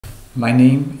My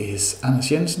name is Anders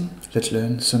Jensen. Let's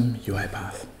learn some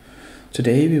UiPath.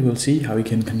 Today we will see how we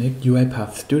can connect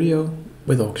UiPath Studio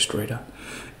with Orchestrator.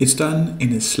 It's done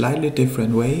in a slightly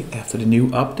different way after the new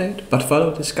update, but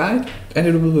follow this guide and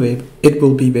it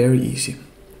will be very easy.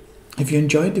 If you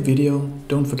enjoyed the video,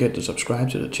 don't forget to subscribe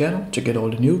to the channel to get all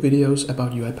the new videos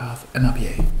about UiPath and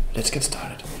RPA. Let's get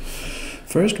started.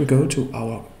 First we go to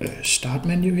our start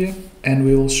menu here and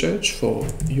we will search for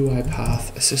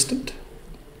Uipath Assistant.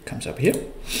 Comes up here.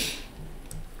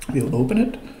 We'll open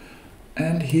it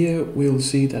and here we'll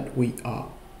see that we are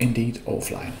indeed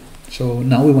offline. So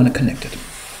now we want to connect it.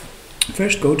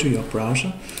 First go to your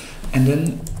browser and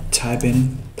then type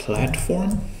in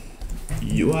platform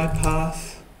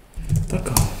uipath.com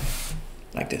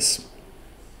like this.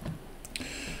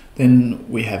 Then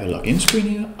we have a login screen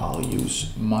here. I'll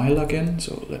use my login,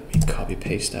 so let me copy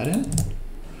paste that in.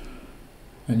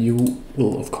 And you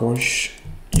will of course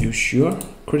use your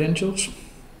credentials.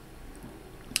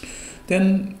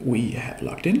 Then we have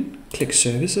logged in, click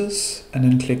services and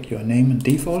then click your name and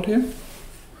default here.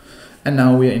 And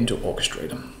now we are into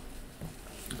Orchestrator.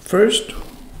 First,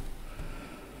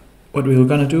 what we're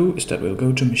gonna do is that we'll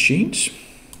go to machines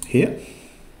here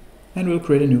and we'll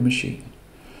create a new machine.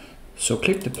 So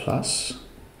click the plus,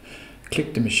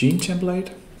 click the machine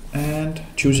template and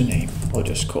choose a name. I'll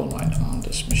just call mine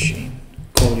Anders machine.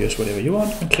 Call yours whatever you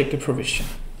want and click the provision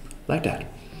like that.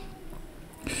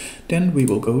 Then we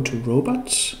will go to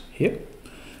robots here.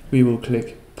 We will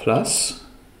click plus,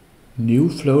 new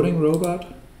floating robot,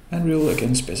 and we will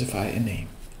again specify a name.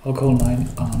 I'll call mine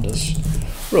Anders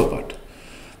robot.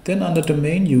 Then under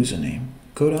domain username,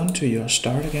 go down to your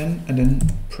start again and then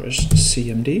press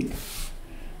CMD,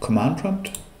 command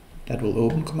prompt. That will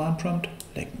open command prompt.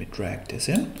 Let me drag this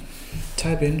in.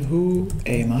 Type in who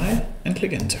am I and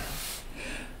click enter.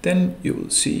 Then you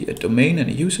will see a domain and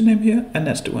a username here, and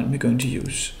that's the one we're going to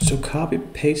use. So copy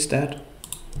paste that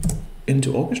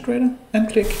into Orchestrator and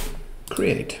click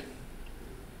create.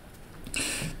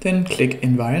 Then click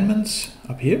environments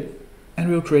up here and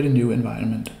we'll create a new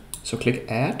environment. So click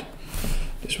add.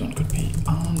 This one could be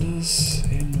Anders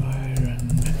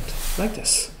environment like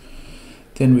this.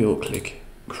 Then we will click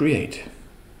create.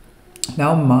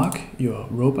 Now mark your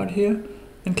robot here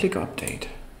and click update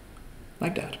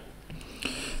like that.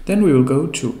 Then we will go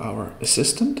to our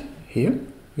assistant here.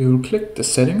 We will click the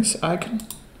settings icon,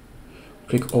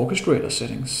 click Orchestrator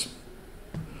settings.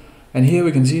 And here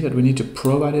we can see that we need to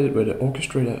provide it with an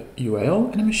Orchestrator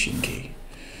URL and a machine key.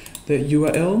 The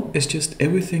URL is just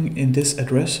everything in this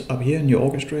address up here in your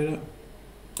Orchestrator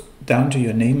down to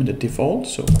your name and the default.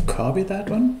 So copy that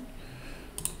one,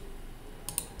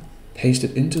 paste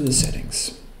it into the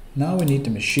settings. Now we need the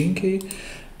machine key,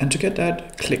 and to get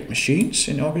that, click machines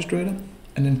in Orchestrator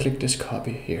and then click this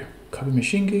copy here. Copy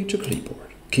machine key to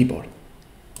keyboard.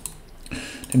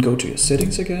 Then go to your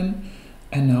settings again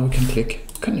and now we can click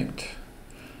connect.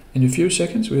 In a few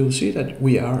seconds we will see that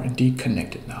we are indeed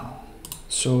connected now.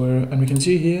 So and we can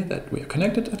see here that we are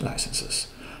connected at licenses.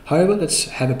 However, let's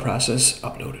have a process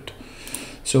uploaded.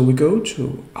 So we go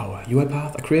to our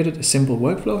UiPath. I created a simple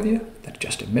workflow here. That's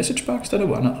just a message box that I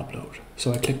want to upload.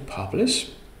 So I click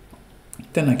publish.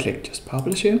 Then I click just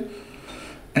publish here.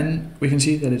 And we can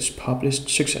see that it's published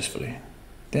successfully.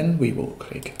 Then we will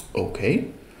click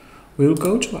OK. We will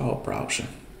go to our browser.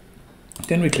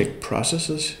 Then we click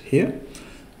processes here.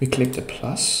 We click the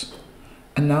plus.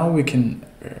 And now we can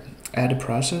add a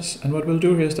process. And what we'll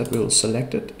do here is that we'll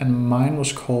select it. And mine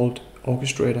was called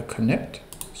Orchestrator Connect.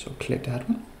 So click that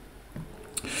one.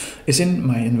 It's in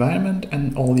my environment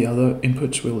and all the other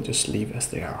inputs we'll just leave as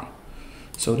they are.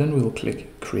 So then we'll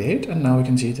click create. And now we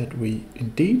can see that we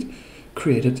indeed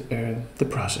created the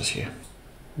process here.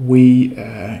 We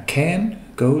can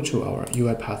go to our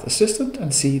UiPath Assistant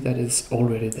and see that it's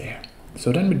already there.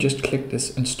 So then we just click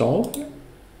this install here.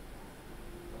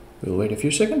 We'll wait a few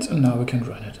seconds and now we can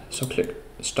run it. So click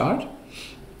start.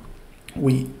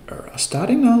 We are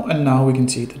starting now and now we can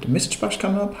see that the message box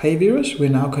comes up. Hey viewers, we're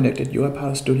now connected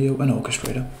UiPath Studio and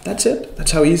Orchestrator. That's it.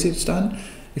 That's how easy it's done.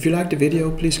 If you liked the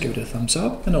video, please give it a thumbs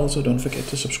up and also don't forget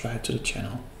to subscribe to the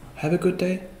channel. Have a good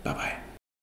day. Bye bye.